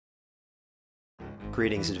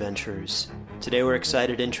Greetings, adventurers. Today we're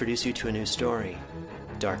excited to introduce you to a new story,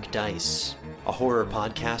 Dark Dice, a horror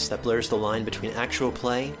podcast that blurs the line between actual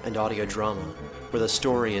play and audio drama, where the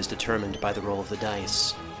story is determined by the roll of the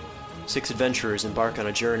dice. 6 adventurers embark on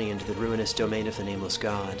a journey into the ruinous domain of the Nameless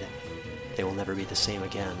God. They will never be the same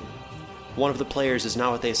again. One of the players is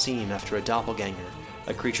not what they seem after a doppelganger,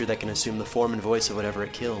 a creature that can assume the form and voice of whatever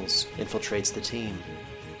it kills, infiltrates the team.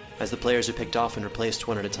 As the players are picked off and replaced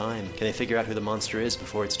one at a time, can they figure out who the monster is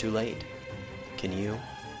before it's too late? Can you?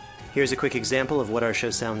 Here's a quick example of what our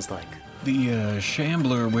show sounds like. The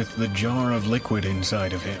shambler with the jar of liquid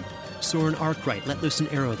inside of him. Soren Arkwright let loose an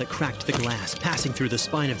arrow that cracked the glass, passing through the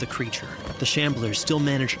spine of the creature. The shambler still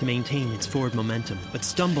managed to maintain its forward momentum, but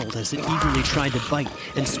stumbled as it eagerly tried to bite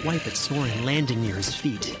and swipe at Soren, landing near his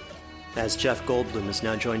feet. As Jeff Goldblum has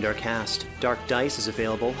now joined our cast, Dark Dice is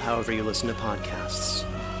available however you listen to podcasts.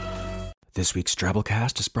 This week's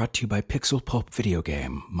Drabblecast is brought to you by Pixel Pulp video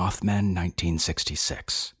game Mothman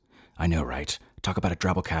 1966. I know, right? Talk about a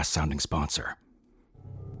Drabblecast-sounding sponsor.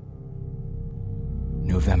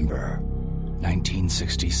 November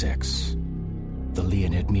 1966. The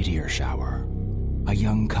Leonid meteor shower. A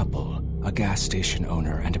young couple, a gas station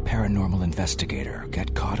owner and a paranormal investigator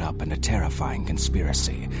get caught up in a terrifying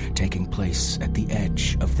conspiracy taking place at the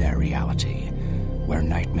edge of their reality, where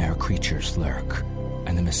nightmare creatures lurk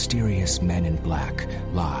and the mysterious men in black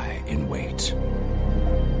lie in wait.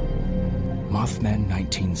 Mothman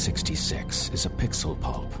 1966 is a pixel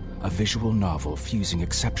pulp, a visual novel fusing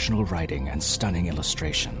exceptional writing and stunning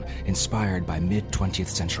illustration, inspired by mid-20th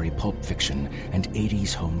century pulp fiction and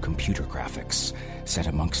 80s home computer graphics, set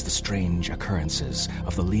amongst the strange occurrences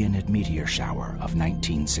of the Leonid meteor shower of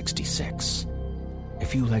 1966.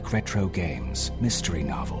 If you like retro games, mystery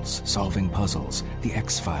novels, solving puzzles, The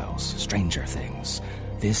X-Files, Stranger Things,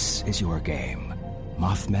 this is your game.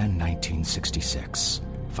 Mothman 1966.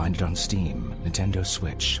 Find it on Steam, Nintendo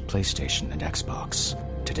Switch, PlayStation, and Xbox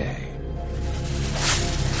today.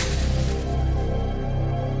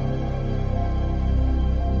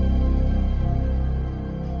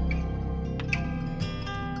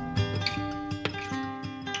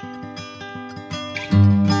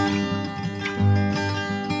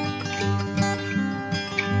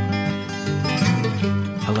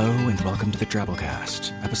 Welcome to the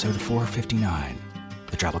Drabblecast, episode 459.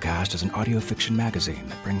 The Drabblecast is an audio fiction magazine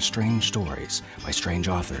that brings strange stories by strange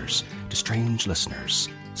authors to strange listeners,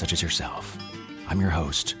 such as yourself. I'm your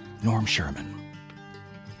host, Norm Sherman.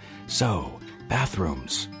 So,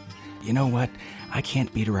 bathrooms. You know what? I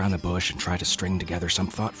can't beat around the bush and try to string together some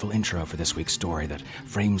thoughtful intro for this week's story that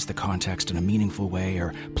frames the context in a meaningful way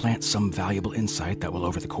or plants some valuable insight that will,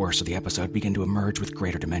 over the course of the episode, begin to emerge with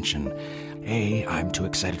greater dimension. A, I'm too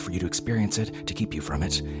excited for you to experience it, to keep you from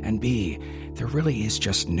it, and B, there really is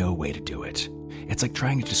just no way to do it. It's like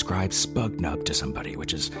trying to describe spugnub to somebody,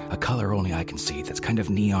 which is a color only I can see that's kind of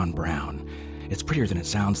neon brown. It's prettier than it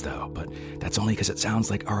sounds, though, but that's only because it sounds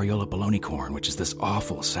like areola bologna corn, which is this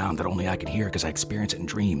awful sound that only I can hear because I experience it in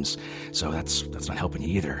dreams. So that's not helping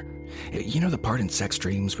you either. You know the part in Sex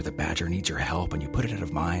Dreams where the badger needs your help and you put it out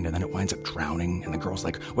of mind and then it winds up drowning and the girl's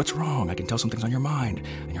like, "What's wrong? I can tell something's on your mind."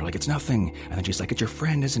 And you're like, "It's nothing." And then she's like, "It's your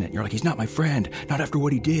friend, isn't it?" And you're like, "He's not my friend, not after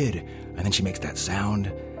what he did." And then she makes that sound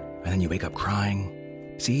and then you wake up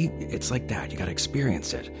crying. See, it's like that. You gotta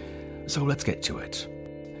experience it. So let's get to it.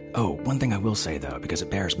 Oh, one thing I will say, though, because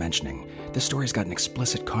it bears mentioning, this story's got an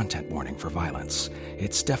explicit content warning for violence.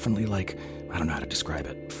 It's definitely like, I don't know how to describe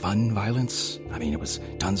it, fun violence? I mean, it was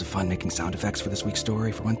tons of fun making sound effects for this week's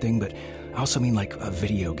story, for one thing, but I also mean like a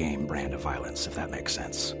video game brand of violence, if that makes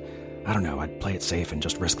sense. I don't know, I'd play it safe and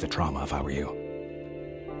just risk the trauma if I were you.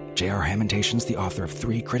 J.R. Hammentation's the author of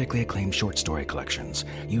 3 critically acclaimed short story collections,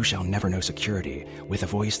 You Shall Never Know Security, with a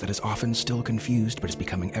voice that is often still confused but is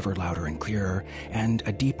becoming ever louder and clearer, and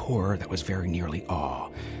a deep horror that was very nearly awe.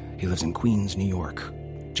 He lives in Queens, New York.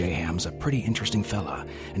 J. Ham's a pretty interesting fella,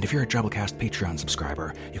 and if you're a Drabblecast Patreon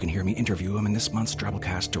subscriber, you can hear me interview him in this month's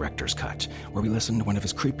Drabblecast Director's Cut, where we listen to one of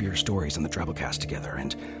his creepier stories on the Drabblecast together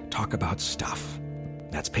and talk about stuff.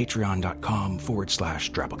 That's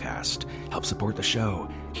patreon.com/Drabblecast. Help support the show,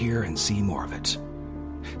 hear and see more of it.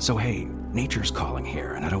 So hey, nature's calling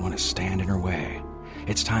here, and I don't want to stand in her way.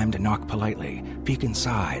 It's time to knock politely, peek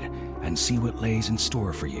inside, and see what lays in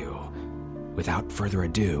store for you. Without further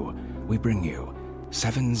ado, we bring you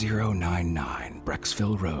 7099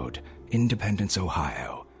 Brecksville Road, Independence,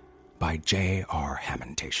 Ohio, by J.R.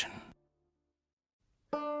 Hammentation.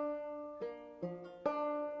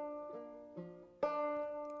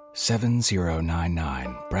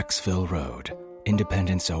 7099 Brecksville Road,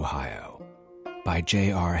 Independence, Ohio, by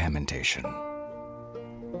J.R. Hammentation.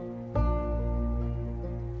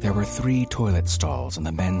 There were 3 toilet stalls in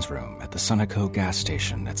the men's room at the Sunoco gas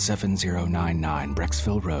station at 7099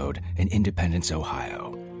 Brecksville Road in Independence, Ohio.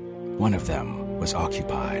 One of them was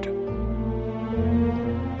occupied.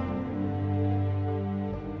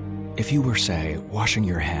 If you were, say, washing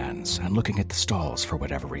your hands and looking at the stalls for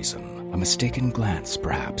whatever reason, a mistaken glance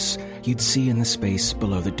perhaps, you'd see in the space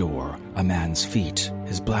below the door a man's feet,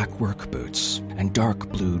 his black work boots, and dark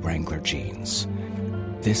blue Wrangler jeans.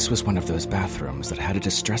 This was one of those bathrooms that had a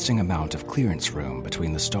distressing amount of clearance room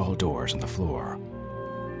between the stall doors and the floor.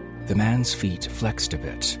 The man's feet flexed a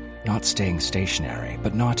bit, not staying stationary,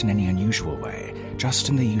 but not in any unusual way, just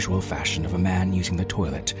in the usual fashion of a man using the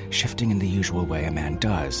toilet, shifting in the usual way a man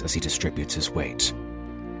does as he distributes his weight.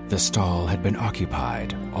 The stall had been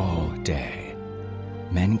occupied all day.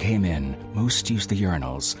 Men came in, most used the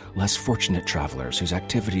urinals. Less fortunate travelers whose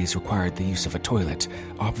activities required the use of a toilet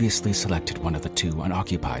obviously selected one of the 2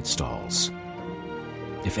 unoccupied stalls.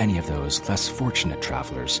 If any of those less fortunate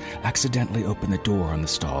travelers accidentally opened the door on the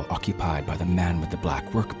stall occupied by the man with the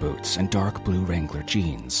black work boots and dark blue Wrangler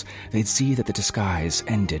jeans, they'd see that the disguise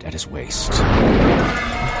ended at his waist.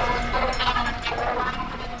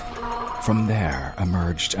 From there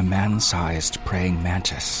emerged a man-sized praying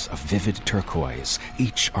mantis of vivid turquoise,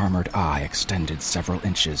 each armored eye extended several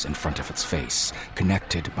inches in front of its face,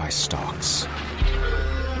 connected by stalks.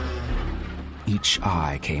 Each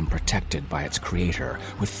eye came protected by its creator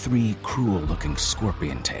with 3 cruel-looking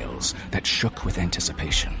scorpion tails that shook with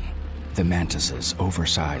anticipation. The mantis's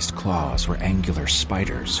oversized claws were angular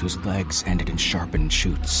spiders whose legs ended in sharpened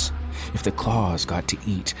shoots. If the claws got to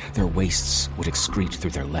eat, their waists would excrete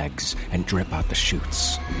through their legs and drip out the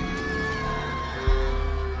shoots.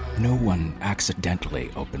 No one accidentally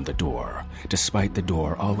opened the door, despite the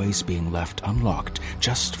door always being left unlocked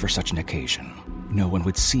just for such an occasion. No one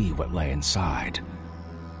would see what lay inside.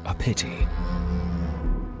 A pity.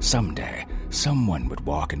 Someday, someone would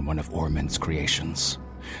walk in one of Ormond's creations.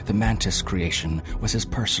 The mantis creation was his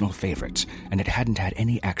personal favorite, and it hadn't had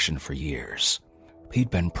any action for years. He'd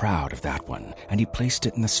been proud of that one, and he placed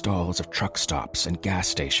it in the stalls of truck stops and gas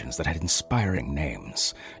stations that had inspiring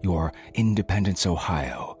names. Your Independence,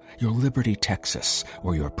 Ohio, your Liberty, Texas,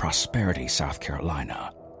 or your Prosperity, South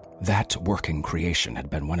Carolina. That working creation had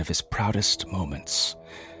been one of his proudest moments.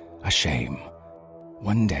 A shame.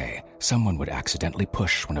 One day, someone would accidentally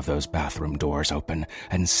push one of those bathroom doors open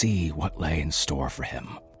and see what lay in store for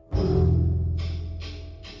him.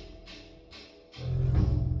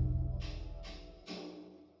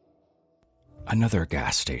 Another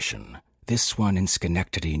gas station, this one in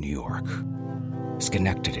Schenectady, New York.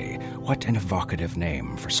 Schenectady, what an evocative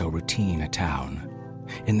name for so routine a town.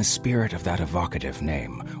 In the spirit of that evocative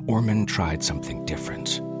name, Ormond tried something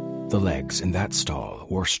different. The legs in that stall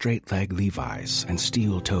wore straight-leg Levi's and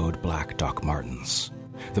steel-toed black Doc Martens.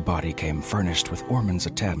 The body came furnished with Ormond's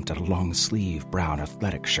attempt at a long-sleeve brown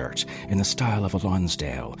athletic shirt in the style of a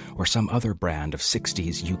Lonsdale or some other brand of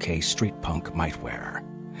 60s UK street punk might wear.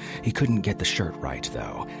 He couldn't get the shirt right,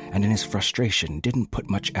 though, and in his frustration didn't put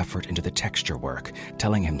much effort into the texture work,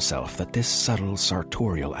 telling himself that this subtle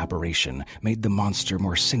sartorial aberration made the monster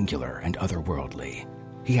more singular and otherworldly.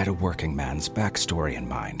 He had a working man's backstory in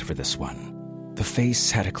mind for this one. The face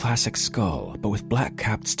had a classic skull, but with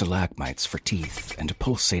black-capped stalagmites for teeth and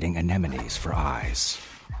pulsating anemones for eyes.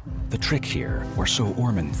 The trick here, or so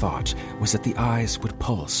Ormond thought, was that the eyes would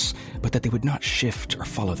pulse, but that they would not shift or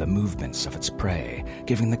follow the movements of its prey,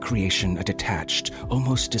 giving the creation a detached,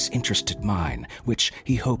 almost disinterested mind, which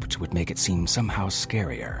he hoped would make it seem somehow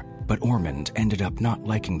scarier. But Ormond ended up not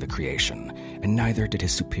liking the creation, and neither did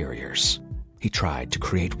his superiors. He tried to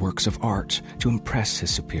create works of art to impress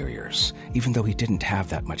his superiors, even though he didn't have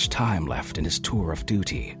that much time left in his tour of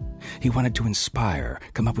duty. He wanted to inspire,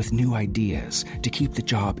 come up with new ideas, to keep the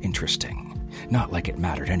job interesting. Not like it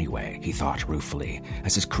mattered anyway, he thought ruefully,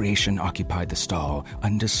 as his creation occupied the stall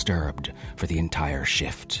undisturbed for the entire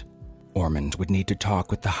shift. Ormond would need to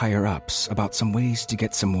talk with the higher-ups about some ways to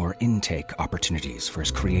get some more intake opportunities for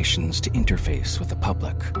his creations to interface with the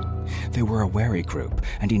public. They were a wary group,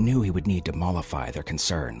 and he knew he would need to mollify their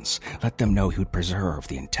concerns, let them know he would preserve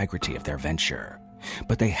the integrity of their venture.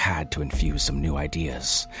 But they had to infuse some new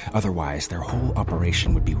ideas, otherwise their whole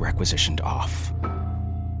operation would be requisitioned off.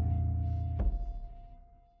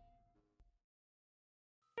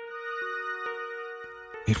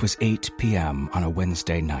 It was 8 p.m. on a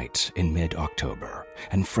Wednesday night in mid-October,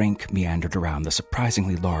 and Frank meandered around the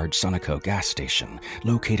surprisingly large Sunoco gas station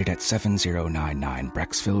located at 7099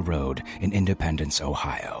 Brecksville Road in Independence,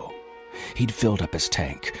 Ohio. He'd filled up his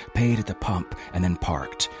tank, paid at the pump, and then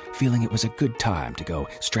parked, feeling it was a good time to go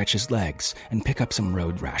stretch his legs and pick up some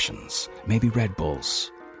road rations, maybe Red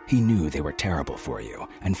Bulls. He knew they were terrible for you,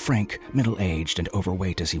 and Frank, middle-aged and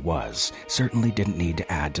overweight as he was, certainly didn't need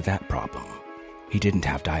to add to that problem. He didn't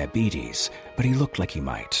have diabetes, but he looked like he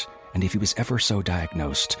might, and if he was ever so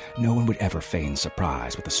diagnosed, no one would ever feign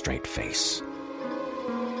surprise with a straight face.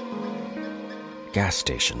 Gas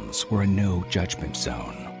stations were a no-judgment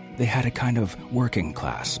zone. They had a kind of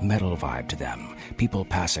working-class metal vibe to them, people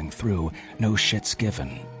passing through, no shits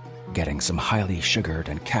given. Getting some highly sugared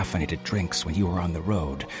and caffeinated drinks when you were on the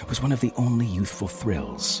road was one of the only youthful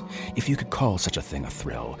thrills, if you could call such a thing a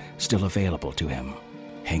thrill, still available to him.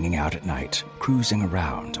 Hanging out at night, cruising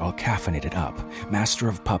around, all caffeinated up, master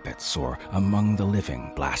of puppets or among the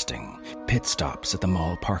living blasting, pit stops at the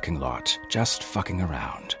mall parking lot, just fucking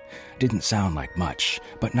around. Didn't sound like much,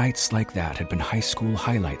 but nights like that had been high school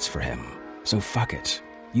highlights for him. So fuck it.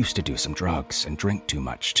 Used to do some drugs and drink too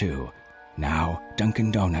much too. Now,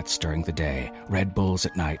 Dunkin' Donuts during the day, Red Bulls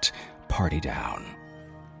at night, party down.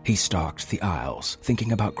 He stalked the aisles,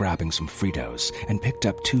 thinking about grabbing some Fritos, and picked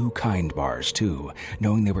up 2 Kind bars too,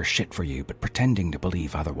 knowing they were shit for you but pretending to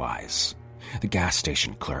believe otherwise. The gas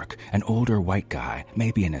station clerk, an older white guy,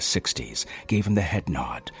 maybe in his 60s, gave him the head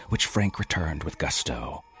nod, which Frank returned with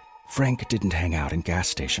gusto. Frank didn't hang out in gas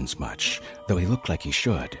stations much, though he looked like he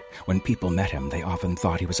should. When people met him, they often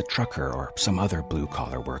thought he was a trucker or some other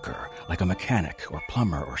blue-collar worker, like a mechanic or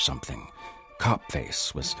plumber or something. Cop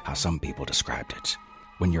face was how some people described it.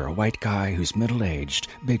 When you're a white guy who's middle-aged,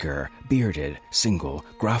 bigger, bearded, single,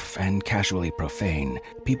 gruff, and casually profane,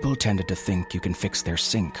 people tended to think you can fix their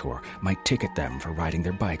sink or might ticket them for riding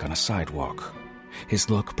their bike on a sidewalk. His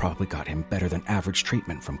look probably got him better than average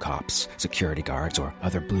treatment from cops, security guards, or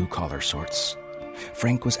other blue-collar sorts.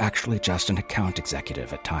 Frank was actually just an account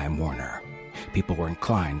executive at Time Warner. People were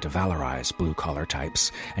inclined to valorize blue-collar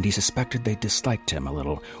types, and he suspected they disliked him a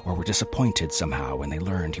little or were disappointed somehow when they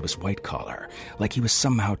learned he was white-collar, like he was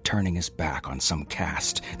somehow turning his back on some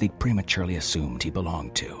caste they'd prematurely assumed he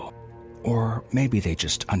belonged to. Or maybe they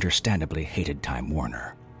just understandably hated Time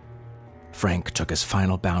Warner. Frank took his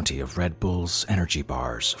final bounty of Red Bulls, energy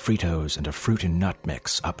bars, Fritos, and a fruit and nut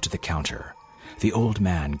mix up to the counter. The old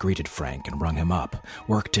man greeted Frank and rung him up,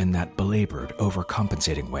 worked in that belabored,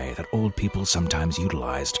 overcompensating way that old people sometimes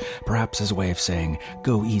utilized, perhaps as a way of saying,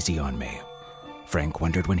 "Go easy on me." Frank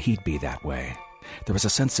wondered when he'd be that way. There was a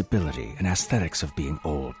sensibility and aesthetics of being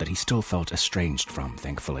old that he still felt estranged from,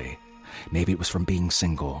 thankfully. Maybe it was from being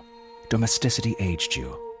single. Domesticity aged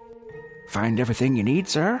you. "Find everything you need,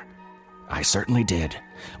 sir?" "I certainly did.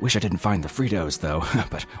 Wish I didn't find the Fritos, though,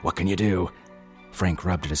 but what can you do?" Frank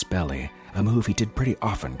rubbed at his belly, a move he did pretty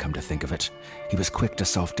often, come to think of it. He was quick to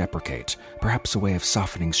self-deprecate, perhaps a way of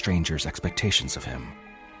softening strangers' expectations of him.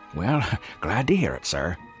 "Well, glad to hear it,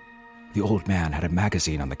 sir." The old man had a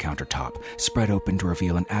magazine on the countertop, spread open to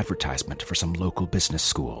reveal an advertisement for some local business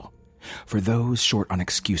school. For those short on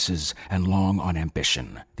excuses and long on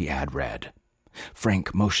ambition, the ad read.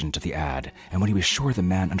 Frank motioned to the ad, and when he was sure the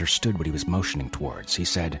man understood what he was motioning towards, he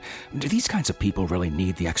said, "Do these kinds of people really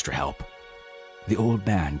need the extra help?" The old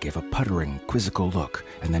man gave a puttering, quizzical look,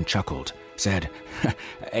 and then chuckled, said,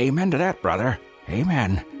 "Amen to that, brother.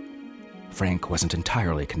 Amen." Frank wasn't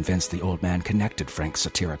entirely convinced the old man connected Frank's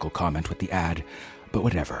satirical comment with the ad, but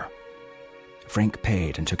whatever. Frank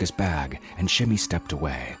paid and took his bag, and Shimmy stepped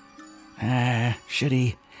away. Should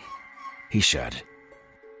he? He should.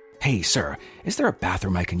 "Hey, sir, is there a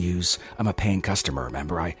bathroom I can use? I'm a paying customer,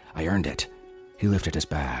 remember? I earned it." He lifted his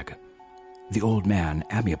bag. The old man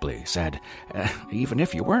amiably said, "Even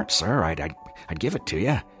if you weren't, sir, I'd give it to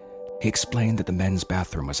you." He explained that the men's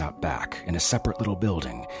bathroom was out back in a separate little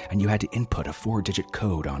building, and you had to input a 4-digit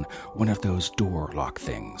code on one of those door lock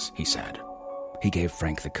things, he said. He gave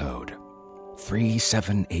Frank the code.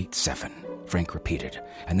 3787, Frank repeated,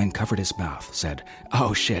 and then covered his mouth, said,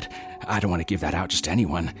 "Oh shit, I don't want to give that out just to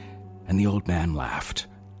anyone." And the old man laughed.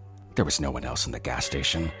 There was no one else in the gas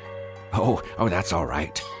station. Oh, that's all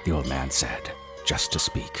right, the old man said, just to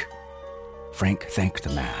speak. Frank thanked the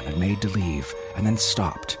man and made to leave, and then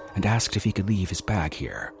stopped and asked if he could leave his bag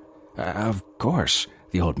here. Of course,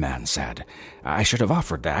 the old man said. "I should have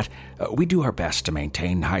offered that. We do our best to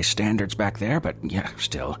maintain high standards back there, but yeah,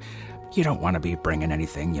 still, you don't want to be bringing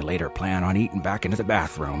anything you later plan on eating back into the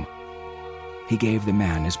bathroom." He gave the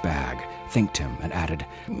man his bag, thanked him, and added,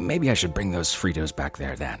 "Maybe I should bring those Fritos back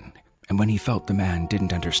there then." And when he felt the man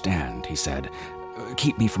didn't understand, he said,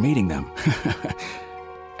 "Keep me from eating them."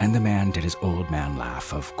 And the man did his old man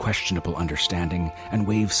laugh of questionable understanding and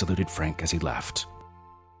wave-saluted Frank as he left.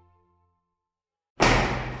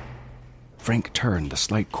 Frank turned the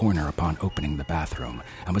slight corner upon opening the bathroom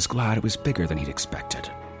and was glad it was bigger than he'd expected.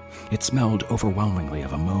 It smelled overwhelmingly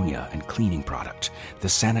of ammonia and cleaning product, the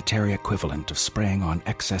sanitary equivalent of spraying on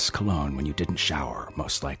excess cologne when you didn't shower,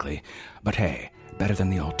 most likely. But hey, better than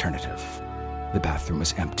the alternative. The bathroom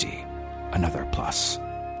was empty. Another plus.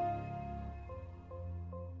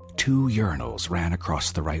 2 urinals ran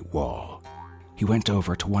across the right wall. He went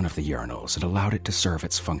over to one of the urinals and allowed it to serve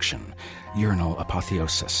its function, urinal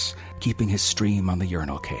apotheosis, keeping his stream on the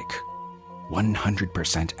urinal cake.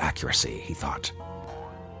 100% accuracy, he thought.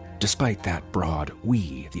 Despite that broad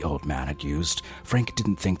 "we" the old man had used, Frank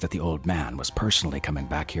didn't think that the old man was personally coming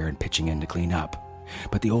back here and pitching in to clean up.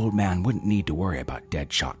 But the old man wouldn't need to worry about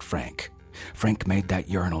Deadshot Frank. Frank made that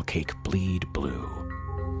urinal cake bleed blue.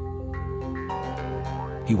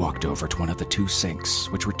 He walked over to one of the 2 sinks,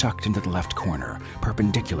 which were tucked into the left corner,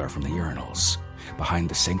 perpendicular from the urinals. Behind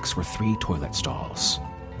the sinks were 3 toilet stalls.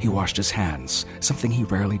 He washed his hands, something he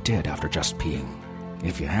rarely did after just peeing.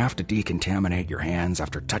 If you have to decontaminate your hands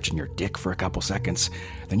after touching your dick for a couple seconds,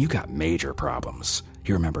 then you got major problems,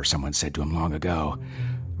 he remembered someone said to him long ago.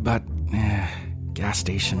 But, gas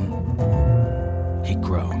station? He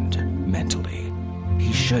groaned, mentally.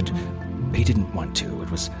 He didn't want to. It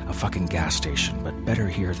was a fucking gas station, but better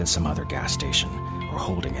here than some other gas station, or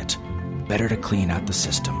holding it. Better to clean out the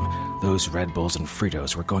system. Those Red Bulls and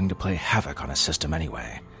Fritos were going to play havoc on his system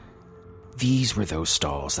anyway. These were those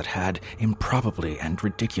stalls that had, improbably and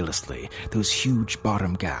ridiculously, those huge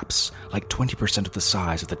bottom gaps, like 20% of the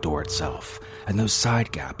size of the door itself, and those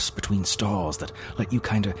side gaps between stalls that let you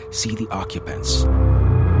kinda see the occupants.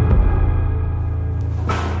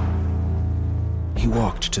 He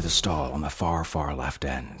walked to the stall on the far, far left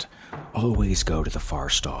end. Always go to the far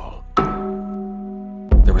stall.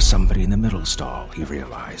 There was somebody in the middle stall, he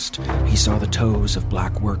realized. He saw the toes of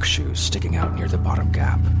black work shoes sticking out near the bottom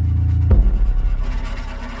gap.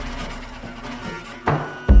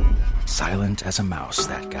 Silent as a mouse,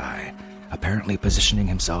 that guy, apparently positioning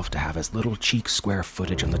himself to have as little cheek square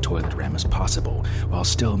footage on the toilet rim as possible while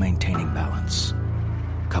still maintaining balance.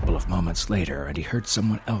 A couple of moments later, and he heard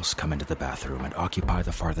someone else come into the bathroom and occupy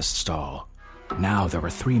the farthest stall. Now there were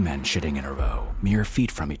 3 men shitting in a row, mere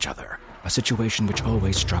feet from each other, a situation which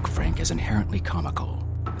always struck Frank as inherently comical.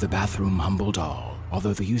 The bathroom humbled all,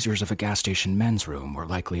 although the users of a gas station men's room were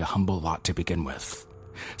likely a humble lot to begin with.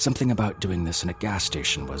 Something about doing this in a gas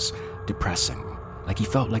station was depressing, like he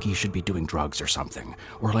felt like he should be doing drugs or something,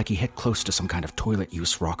 or like he hit close to some kind of toilet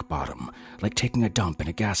use rock bottom, like taking a dump in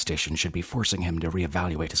a gas station should be forcing him to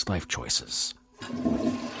reevaluate his life choices.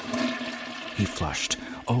 He flushed,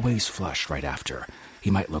 always flushed right after.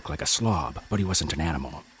 He might look like a slob, but he wasn't an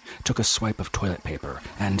animal. Took a swipe of toilet paper,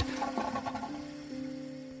 and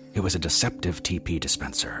it was a deceptive TP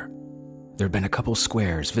dispenser. There had been a couple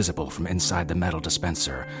squares visible from inside the metal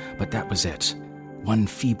dispenser, but that was it. One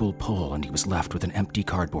feeble pull and he was left with an empty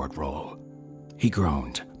cardboard roll. He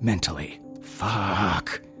groaned, mentally.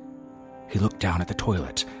 Fuck. He looked down at the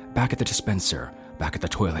toilet, back at the dispenser, back at the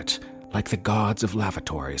toilet. Like the gods of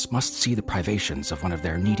lavatories must see the privations of one of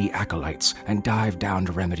their needy acolytes and dive down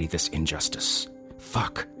to remedy this injustice.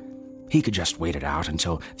 Fuck. He could just wait it out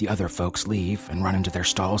until the other folks leave and run into their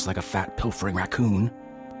stalls like a fat pilfering raccoon.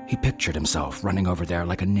 He pictured himself running over there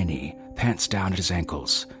like a ninny, pants down at his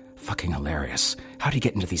ankles. Fucking hilarious. How'd he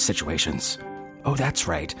get into these situations? Oh, that's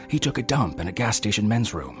right. He took a dump in a gas station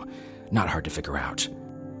men's room. Not hard to figure out.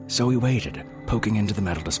 So he waited, poking into the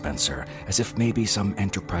metal dispenser, as if maybe some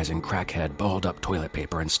enterprising crackhead balled up toilet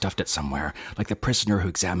paper and stuffed it somewhere, like the prisoner who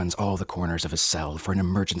examines all the corners of his cell for an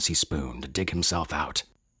emergency spoon to dig himself out.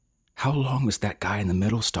 How long was that guy in the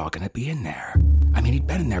middle stall gonna be in there? I mean, he'd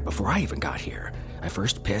been in there before I even got here. I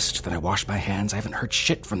first pissed, then I washed my hands. I haven't heard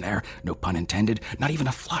shit from there, no pun intended, not even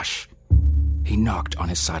a flush. He knocked on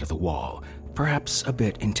his side of the wall, perhaps a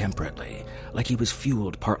bit intemperately, like he was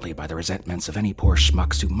fueled partly by the resentments of any poor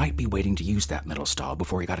schmucks who might be waiting to use that middle stall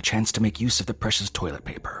before he got a chance to make use of the precious toilet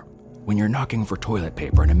paper. When you're knocking for toilet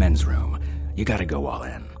paper in a men's room, you gotta go all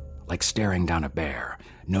in, like staring down a bear,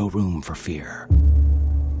 no room for fear.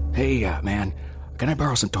 Hey, man, can I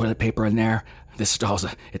borrow some toilet paper in there? This stall's,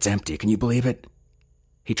 it's empty, can you believe it?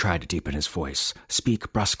 He tried to deepen his voice,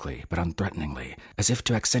 speak brusquely but unthreateningly, as if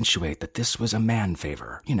to accentuate that this was a man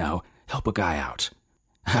favor, help a guy out.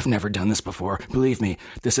 I've never done this before, believe me,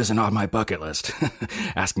 this isn't on my bucket list.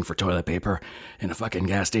 Asking for toilet paper in a fucking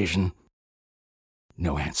gas station.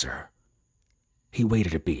 No answer. He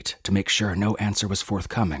waited a beat to make sure no answer was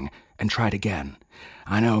forthcoming, and tried again.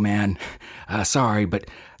 I know, man. Sorry, but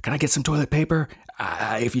can I get some toilet paper?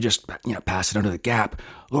 If you just, pass it under the gap.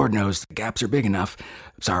 Lord knows the gaps are big enough.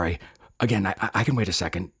 Sorry. Again, I can wait a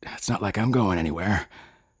second. It's not like I'm going anywhere.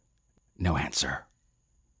 No answer.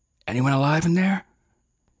 Anyone alive in there?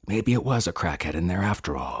 Maybe it was a crackhead in there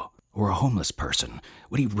after all. Or a homeless person.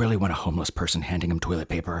 Would he really want a homeless person handing him toilet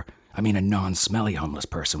paper? I mean, a non-smelly homeless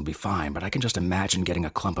person would be fine, but I can just imagine getting a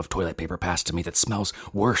clump of toilet paper passed to me that smells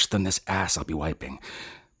worse than this ass I'll be wiping.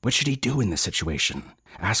 What should he do in this situation?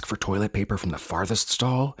 Ask for toilet paper from the farthest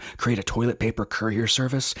stall? Create a toilet paper courier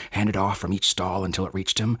service? Hand it off from each stall until it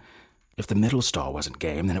reached him? If the middle stall wasn't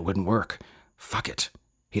game, then it wouldn't work. Fuck it.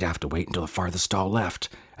 He'd have to wait until the farthest stall left,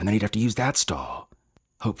 and then he'd have to use that stall.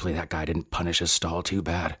 Hopefully that guy didn't punish his stall too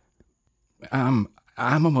bad. I'm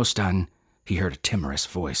almost done, he heard a timorous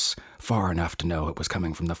voice, far enough to know it was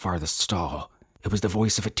coming from the farthest stall. It was the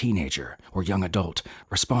voice of a teenager or young adult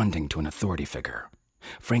responding to an authority figure.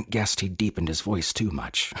 Frank guessed he'd deepened his voice too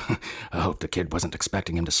much. I hope the kid wasn't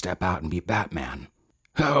expecting him to step out and be Batman.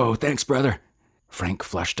 Oh, thanks, brother. Frank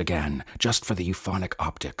flushed again, just for the euphonic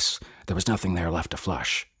optics. There was nothing there left to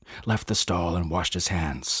flush. Left the stall and washed his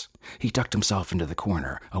hands. He ducked himself into the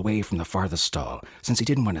corner, away from the farthest stall, since he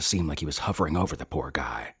didn't want to seem like he was hovering over the poor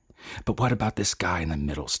guy. But what about this guy in the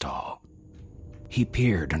middle stall? He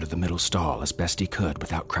peered under the middle stall as best he could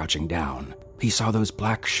without crouching down. He saw those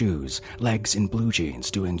black shoes, legs in blue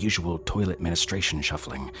jeans doing usual toilet ministration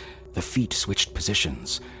shuffling. The feet switched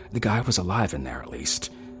positions. The guy was alive in there, at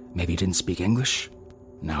least. Maybe he didn't speak English?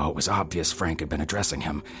 No, it was obvious Frank had been addressing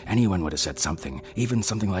him. Anyone would have said something, even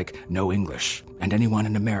something like no English. And anyone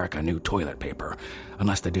in America knew toilet paper,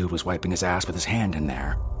 unless the dude was wiping his ass with his hand in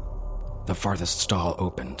there. The farthest stall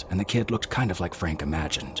opened, and the kid looked kind of like Frank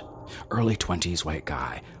imagined. Early 20s white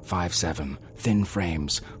guy, 5'7", thin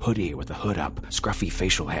frames, hoodie with the hood up, scruffy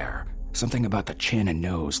facial hair. Something about the chin and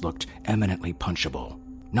nose looked eminently punchable.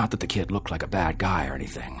 Not that the kid looked like a bad guy or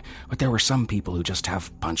anything, but there were some people who just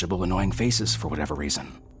have punchable, annoying faces for whatever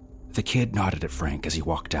reason. The kid nodded at Frank as he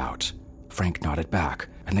walked out. Frank nodded back,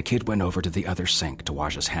 and the kid went over to the other sink to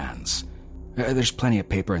wash his hands. There's plenty of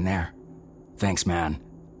paper in there. Thanks, man.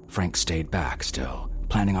 Frank stayed back still,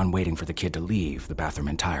 planning on waiting for the kid to leave the bathroom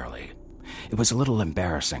entirely. It was a little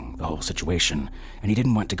embarrassing, the whole situation, and he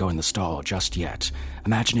didn't want to go in the stall just yet,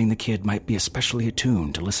 imagining the kid might be especially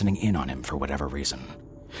attuned to listening in on him for whatever reason.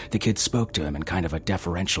 The kid spoke to him in kind of a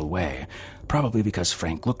deferential way, probably because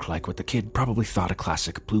Frank looked like what the kid probably thought a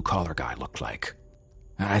classic blue-collar guy looked like.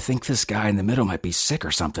 I think this guy in the middle might be sick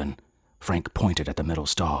or something. Frank pointed at the middle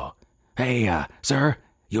stall. Hey, sir,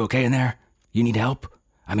 you okay in there? You need help?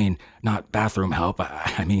 I mean, not bathroom help,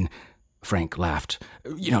 I mean... Frank laughed.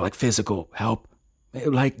 You know, like physical help.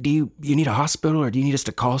 Like, do you need a hospital or do you need us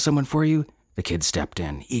to call someone for you? The kid stepped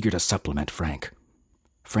in, eager to supplement Frank.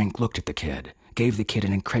 Frank looked at the kid, gave the kid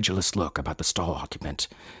an incredulous look about the stall occupant.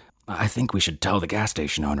 I think we should tell the gas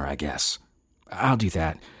station owner, I guess. I'll do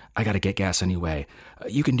that. I gotta get gas anyway.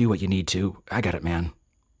 You can do what you need to. I got it, man.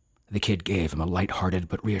 The kid gave him a light-hearted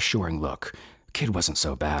but reassuring look. Kid wasn't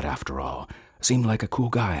so bad after all. Seemed like a cool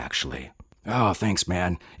guy, actually. Oh, thanks,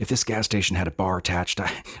 man. If this gas station had a bar attached,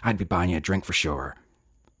 I'd be buying you a drink for sure.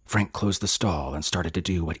 Frank closed the stall and started to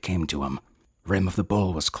do what came to him. Rim of the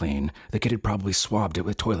bowl was clean. The kid had probably swabbed it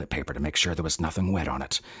with toilet paper to make sure there was nothing wet on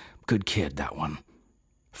it. Good kid, that one.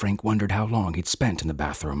 Frank wondered how long he'd spent in the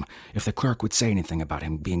bathroom, if the clerk would say anything about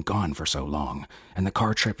him being gone for so long, and the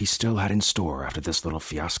car trip he still had in store after this little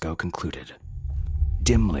fiasco concluded.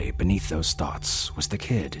 Dimly beneath those thoughts was the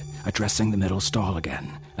kid, addressing the middle stall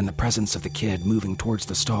again, and the presence of the kid moving towards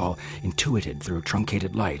the stall intuited through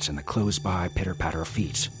truncated light and the close-by pitter-patter of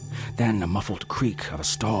feet. Then a muffled creak of a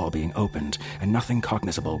stall being opened, and nothing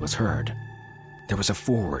cognizable was heard. There was a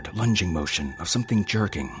forward, lunging motion of something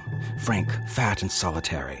jerking. Frank, fat and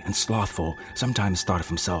solitary and slothful, sometimes thought of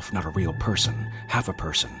himself not a real person, half a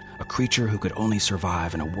person, a creature who could only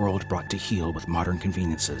survive in a world brought to heel with modern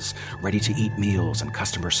conveniences, ready to eat meals and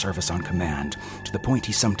customer service on command, to the point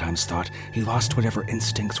he sometimes thought he lost whatever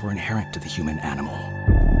instincts were inherent to the human animal.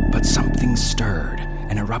 But something stirred,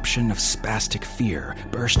 an eruption of spastic fear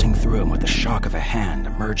bursting through him with the shock of a hand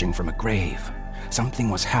emerging from a grave. Something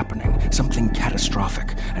was happening, something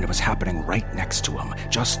catastrophic, and it was happening right next to him,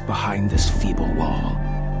 just behind this feeble wall.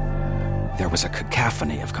 There was a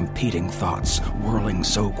cacophony of competing thoughts, whirling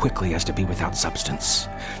so quickly as to be without substance.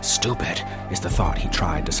 Stupid is the thought he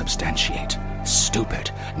tried to substantiate.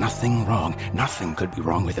 Stupid. Nothing wrong. Nothing could be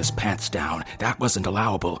wrong with his pants down. That wasn't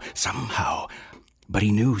allowable, somehow. But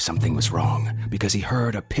he knew something was wrong, because he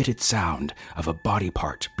heard a pitted sound of a body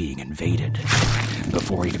part being invaded.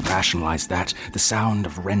 Before he could rationalize that, the sound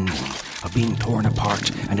of rending, of being torn apart,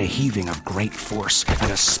 and a heaving of great force, and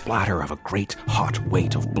a splatter of a great hot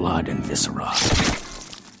weight of blood and viscera.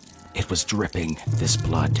 It was dripping, this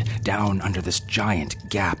blood, down under this giant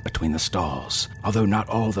gap between the stalls. Although not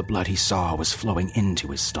all the blood he saw was flowing into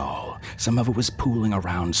his stall. Some of it was pooling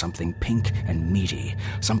around something pink and meaty.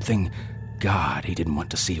 Something... God, he didn't want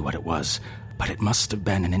to see what it was, but it must have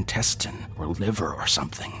been an intestine or liver or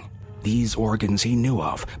something. These organs he knew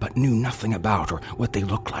of, but knew nothing about or what they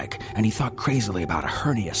looked like, and he thought crazily about a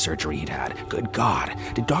hernia surgery he'd had. Good God,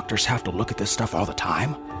 did doctors have to look at this stuff all the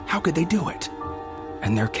time? How could they do it?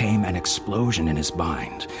 And there came an explosion in his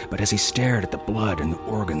mind, but as he stared at the blood and the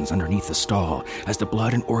organs underneath the stall, as the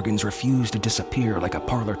blood and organs refused to disappear like a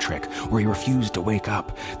parlor trick, or he refused to wake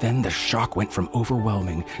up, then the shock went from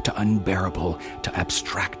overwhelming to unbearable to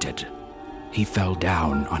abstracted. He fell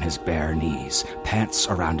down on his bare knees, pants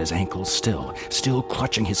around his ankles still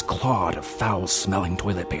clutching his clod of foul-smelling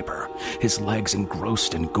toilet paper. His legs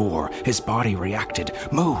engrossed in gore, his body reacted,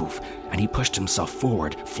 move! And he pushed himself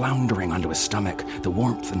forward, floundering onto his stomach, the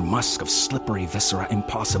warmth and musk of slippery viscera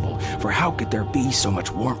impossible, for how could there be so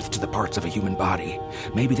much warmth to the parts of a human body?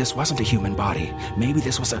 Maybe this wasn't a human body. Maybe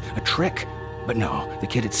this was a trick. But no, the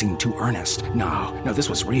kid had seemed too earnest. No, this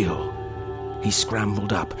was real. He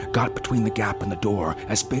scrambled up, got between the gap and the door.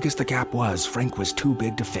 As big as the gap was, Frank was too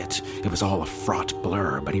big to fit. It was all a fraught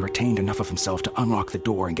blur, but he retained enough of himself to unlock the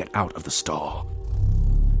door and get out of the stall.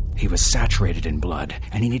 He was saturated in blood,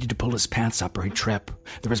 and he needed to pull his pants up or he'd trip.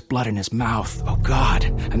 There was blood in his mouth, oh God,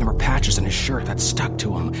 and there were patches in his shirt that stuck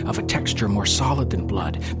to him, of a texture more solid than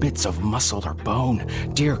blood, bits of muscle or bone.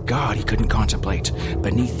 Dear God, he couldn't contemplate.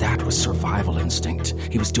 Beneath that was survival instinct.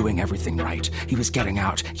 He was doing everything right. He was getting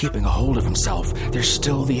out, keeping a hold of himself. There's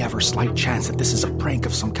still the ever-slight chance that this is a prank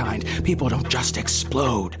of some kind. People don't just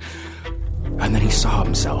explode. And then he saw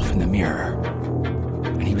himself in the mirror,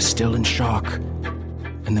 and he was still in shock.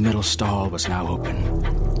 And the middle stall was now open.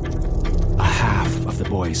 A half of the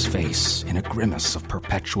boy's face in a grimace of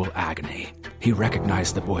perpetual agony. He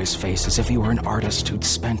recognized the boy's face as if he were an artist who'd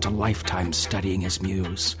spent a lifetime studying his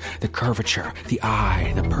muse. The curvature, the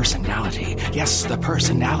eye, the personality. Yes, the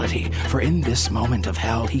personality. For in this moment of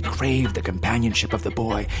hell, he craved the companionship of the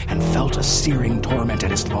boy and felt a searing torment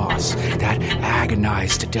at his loss. That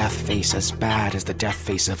agonized to death face as bad as the death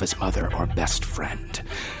face of his mother or best friend.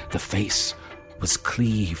 The face was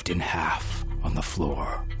cleaved in half on the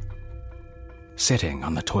floor. Sitting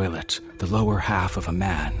on the toilet, the lower half of a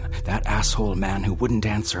man, that asshole man who wouldn't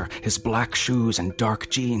answer, his black shoes and dark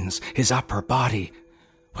jeans, his upper body,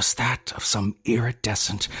 was that of some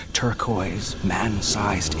iridescent, turquoise,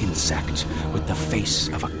 man-sized insect with the face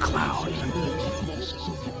of a clown.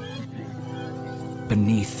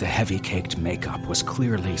 Beneath the heavy-caked makeup was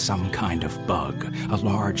clearly some kind of bug, a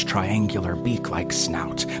large triangular beak-like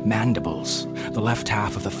snout, mandibles. The left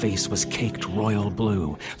half of the face was caked royal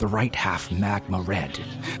blue, the right half magma red.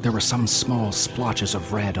 There were some small splotches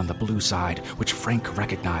of red on the blue side, which Frank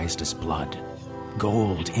recognized as blood.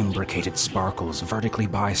 Gold imbricated sparkles vertically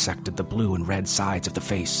bisected the blue and red sides of the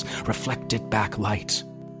face, reflected back light.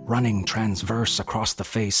 Running transverse across the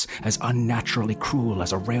face, as unnaturally cruel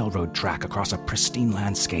as a railroad track across a pristine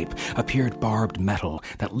landscape, appeared barbed metal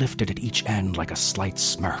that lifted at each end like a slight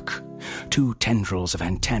smirk. 2 tendrils of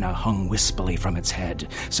antenna hung wispily from its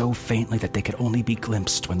head, so faintly that they could only be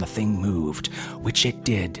glimpsed when the thing moved, which it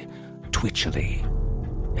did, twitchily.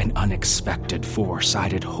 An unexpected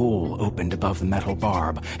 4-sided hole opened above the metal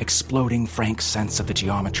barb, exploding Frank's sense of the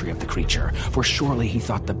geometry of the creature, for surely he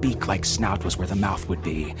thought the beak-like snout was where the mouth would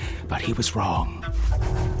be, but he was wrong.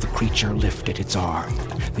 The creature lifted its arm.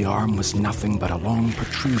 The arm was nothing but a long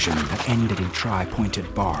protrusion that ended in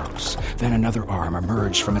tri-pointed barbs. Then another arm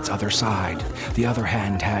emerged from its other side. The other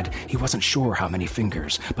hand had, he wasn't sure how many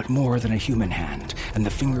fingers, but more than a human hand, and the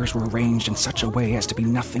fingers were arranged in such a way as to be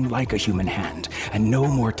nothing like a human hand, and no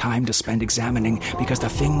more time to spend examining because the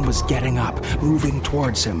thing was getting up, moving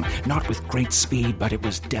towards him, not with great speed, but it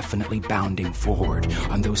was definitely bounding forward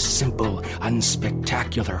on those simple,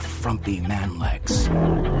 unspectacular, frumpy man legs.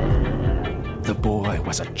 The boy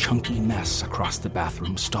was a chunky mess across the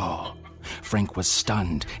bathroom stall. Frank was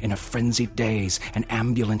stunned, in a frenzied daze, an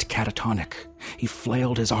ambulant catatonic. He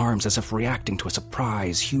flailed his arms as if reacting to a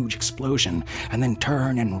surprise, huge explosion, and then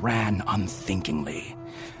turned and ran unthinkingly.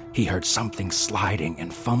 He heard something sliding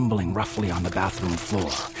and fumbling roughly on the bathroom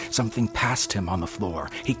floor. Something passed him on the floor.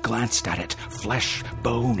 He glanced at it. Flesh,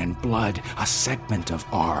 bone, and blood. A segment of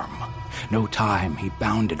arm. No time. He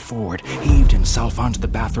bounded forward, heaved himself onto the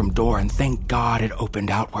bathroom door, and thank God it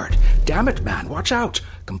opened outward. "Damn it, man, watch out,"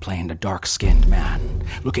 complained a dark-skinned man.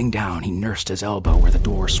 Looking down, he nursed his elbow where the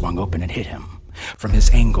door swung open and hit him. From his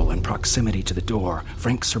angle and proximity to the door,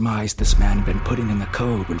 Frank surmised this man had been putting in the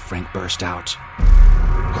code when Frank burst out.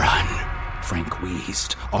 "Run," Frank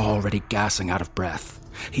wheezed, already gassing out of breath.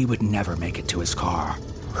 He would never make it to his car.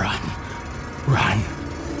 Run. Run.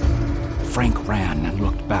 Frank ran and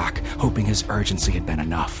looked back, hoping his urgency had been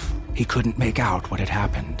enough. He couldn't make out what had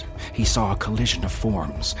happened. He saw a collision of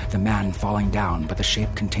forms, the man falling down but the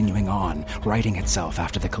shape continuing on, righting itself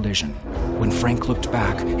after the collision. When Frank looked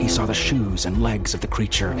back, he saw the shoes and legs of the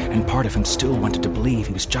creature, and part of him still wanted to believe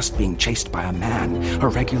he was just being chased by a man, a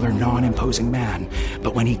regular, non-imposing man.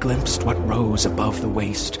 But when he glimpsed what rose above the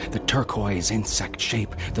waist, the turquoise insect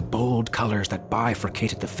shape, the bold colors that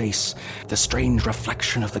bifurcated the face, the strange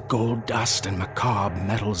reflection of the gold dust and macabre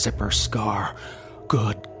metal zipper scar,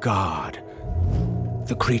 good God.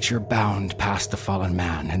 The creature bound past the fallen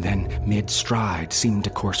man and then, mid-stride, seemed to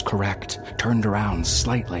course correct, turned around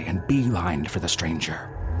slightly and beelined for the stranger.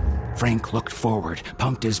 Frank looked forward,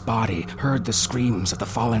 pumped his body, heard the screams of the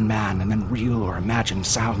fallen man, and then real or imagined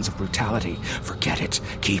sounds of brutality. Forget it.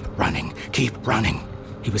 Keep running. Keep running.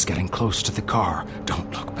 He was getting close to the car.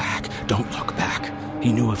 Don't look back. Don't look back.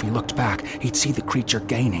 He knew if he looked back, he'd see the creature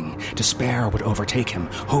gaining. Despair would overtake him.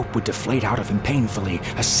 Hope would deflate out of him painfully.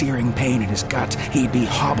 A searing pain in his gut. He'd be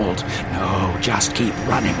hobbled. No, just keep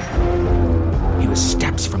running. He was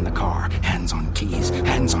steps from the car. Hands on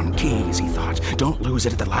keys, he thought. Don't lose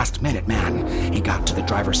it at the last minute, man. He got to the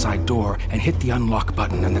driver's side door and hit the unlock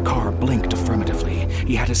button, and the car blinked affirmatively.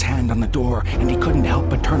 He had his hand on the door, and he couldn't help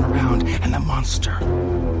but turn around, and the monster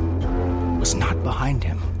was not behind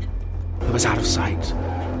him. It was out of sight.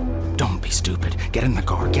 Don't be stupid. Get in the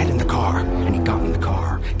car, get in the car. And he got in the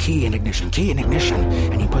car. Key in ignition,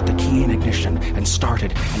 and he put the key in ignition and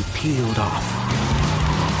started and peeled off.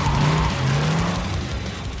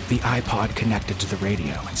 The iPod connected to the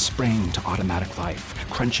radio and sprang to automatic life,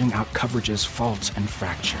 crunching out coverage's fault and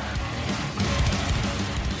fracture.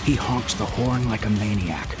 He honked the horn like a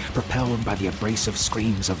maniac, propelled by the abrasive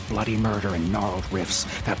screams of bloody murder and gnarled riffs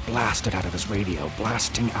that blasted out of his radio,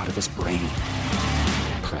 blasting out of his brain.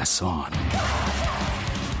 Press on.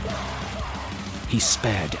 He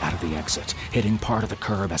sped out of the exit, hitting part of the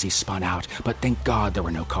curb as he spun out, but thank God there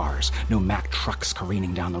were no cars, no Mack trucks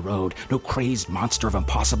careening down the road, no crazed monster of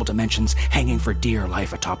impossible dimensions hanging for dear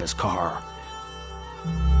life atop his car.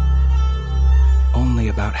 Only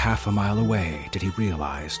about half a mile away did he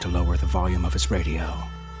realize to lower the volume of his radio,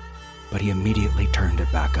 but he immediately turned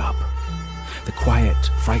it back up. The quiet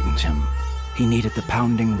frightened him. He needed the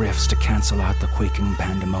pounding riffs to cancel out the quaking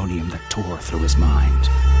pandemonium that tore through his mind.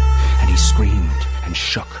 And he screamed and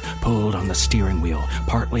shook, pulled on the steering wheel,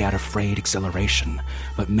 partly out of frayed exhilaration,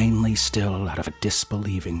 but mainly still out of a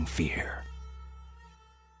disbelieving fear.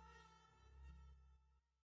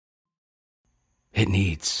 It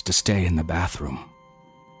needs to stay in the bathroom.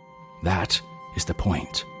 That is the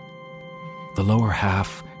point. The lower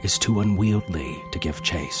half is too unwieldy to give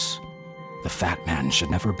chase. The fat man should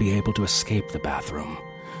never be able to escape the bathroom,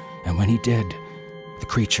 and when he did, the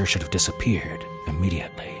creature should have disappeared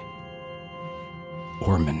immediately.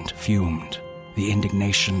 Ormond fumed, the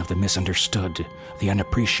indignation of the misunderstood, the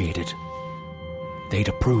unappreciated. They'd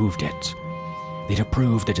approved it. They'd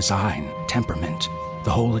approved the design, temperament,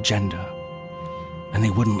 the whole agenda. And they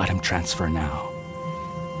wouldn't let him transfer now.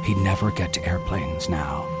 He'd never get to airplanes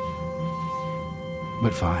now.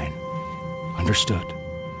 But fine. Understood.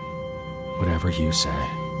 Whatever you say.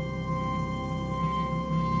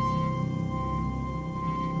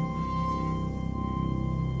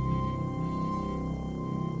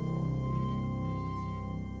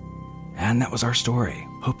 And that was our story.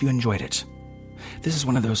 Hope you enjoyed it. This is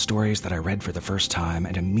one of those stories that I read for the first time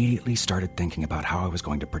and immediately started thinking about how I was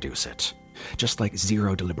going to produce it. Just like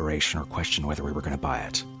zero deliberation or question whether we were going to buy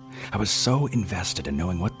it. I was so invested in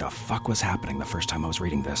knowing what the fuck was happening the first time I was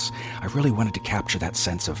reading this. I really wanted to capture that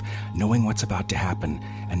sense of knowing what's about to happen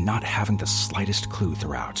and not having the slightest clue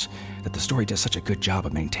throughout, that the story does such a good job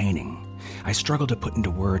of maintaining. I struggled to put into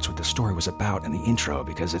words what the story was about in the intro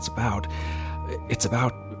because it's about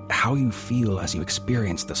how you feel as you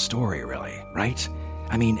experience the story, really, right?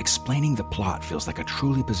 I mean, explaining the plot feels like a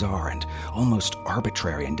truly bizarre and almost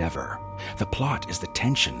arbitrary endeavor. The plot is the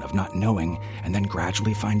tension of not knowing and then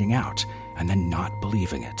gradually finding out and then not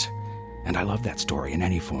believing it. And I love that story in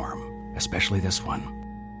any form, especially this one.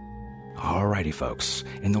 Alrighty, folks.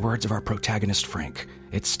 In the words of our protagonist, Frank,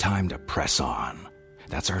 it's time to press on.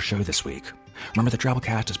 That's our show this week. Remember, the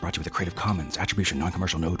Drabblecast is brought to you with a Creative Commons Attribution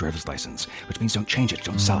Non-Commercial No Derivatives license, which means don't change it,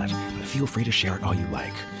 don't sell it, but feel free to share it all you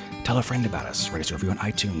like. Tell a friend about us, rate us a review on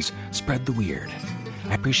iTunes, spread the weird.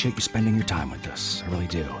 I appreciate you spending your time with us, I really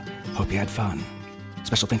do. Hope you had fun.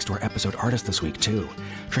 Special thanks to our episode artist this week, too,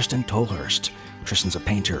 Tristan Tolhurst. Tristan's a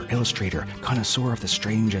painter, illustrator, connoisseur of the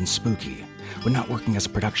strange and spooky. When not working as a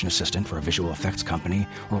production assistant for a visual effects company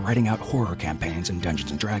or writing out horror campaigns in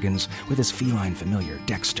Dungeons & Dragons with his feline familiar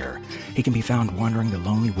Dexter, he can be found wandering the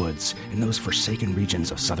lonely woods in those forsaken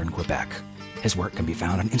regions of southern Quebec. His work can be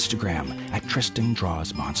found on Instagram at Tristan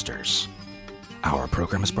Draws Monsters. Our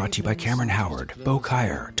program is brought to you by Cameron Howard, Bo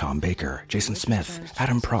Kyer, Tom Baker, Jason Smith,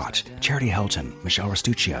 Adam Prott, Charity Helton, Michelle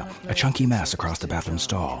Restuccia, A Chunky Mess Across the Bathroom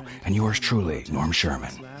Stall, and yours truly, Norm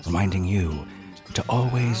Sherman, reminding you to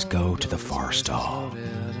always go to the far stall.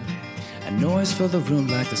 And noise filled the room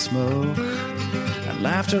like the smoke, and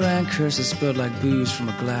laughter and curses spilled like booze from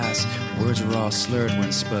a glass. Words were all slurred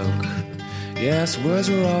when spoke. Yes, words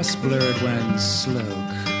were all blurred when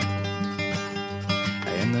sloke.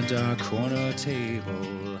 In the dark corner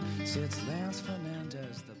table sits Lance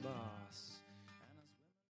Fernandez, the boss.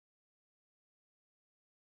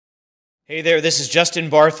 Hey there, this is Justin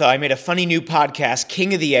Bartha. I made a funny new podcast,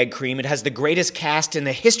 King of the Egg Cream. It has the greatest cast in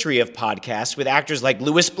the history of podcasts with actors like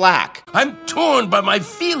Louis Black. I'm torn by my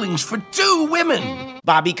feelings for two women.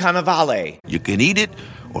 Bobby Cannavale. You can eat it,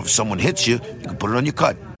 or if someone hits you, you can put it on your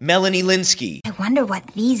cut. Melanie Linsky. I wonder what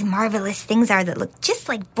these marvelous things are that look just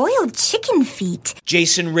like boiled chicken feet.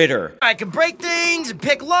 Jason Ritter. I can break things and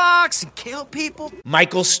pick locks and kill people.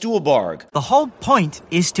 Michael Stuhlbarg. The whole point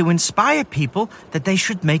is to inspire people that they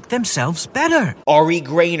should make themselves better. Ari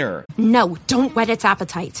Grainer. No, don't whet its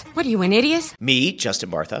appetite. What are you, an idiot? Me, Justin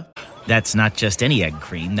Bartha. That's not just any egg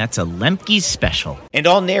cream, that's a Lemke's special. And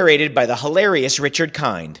all narrated by the hilarious Richard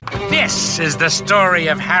Kind. This is the story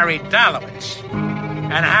of Harry Dalowitz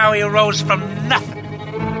and how he rose from nothing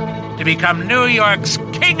to become New York's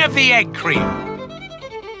King of the Egg Cream.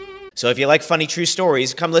 So if you like funny true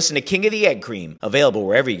stories, come listen to King of the Egg Cream, available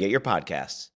wherever you get your podcasts.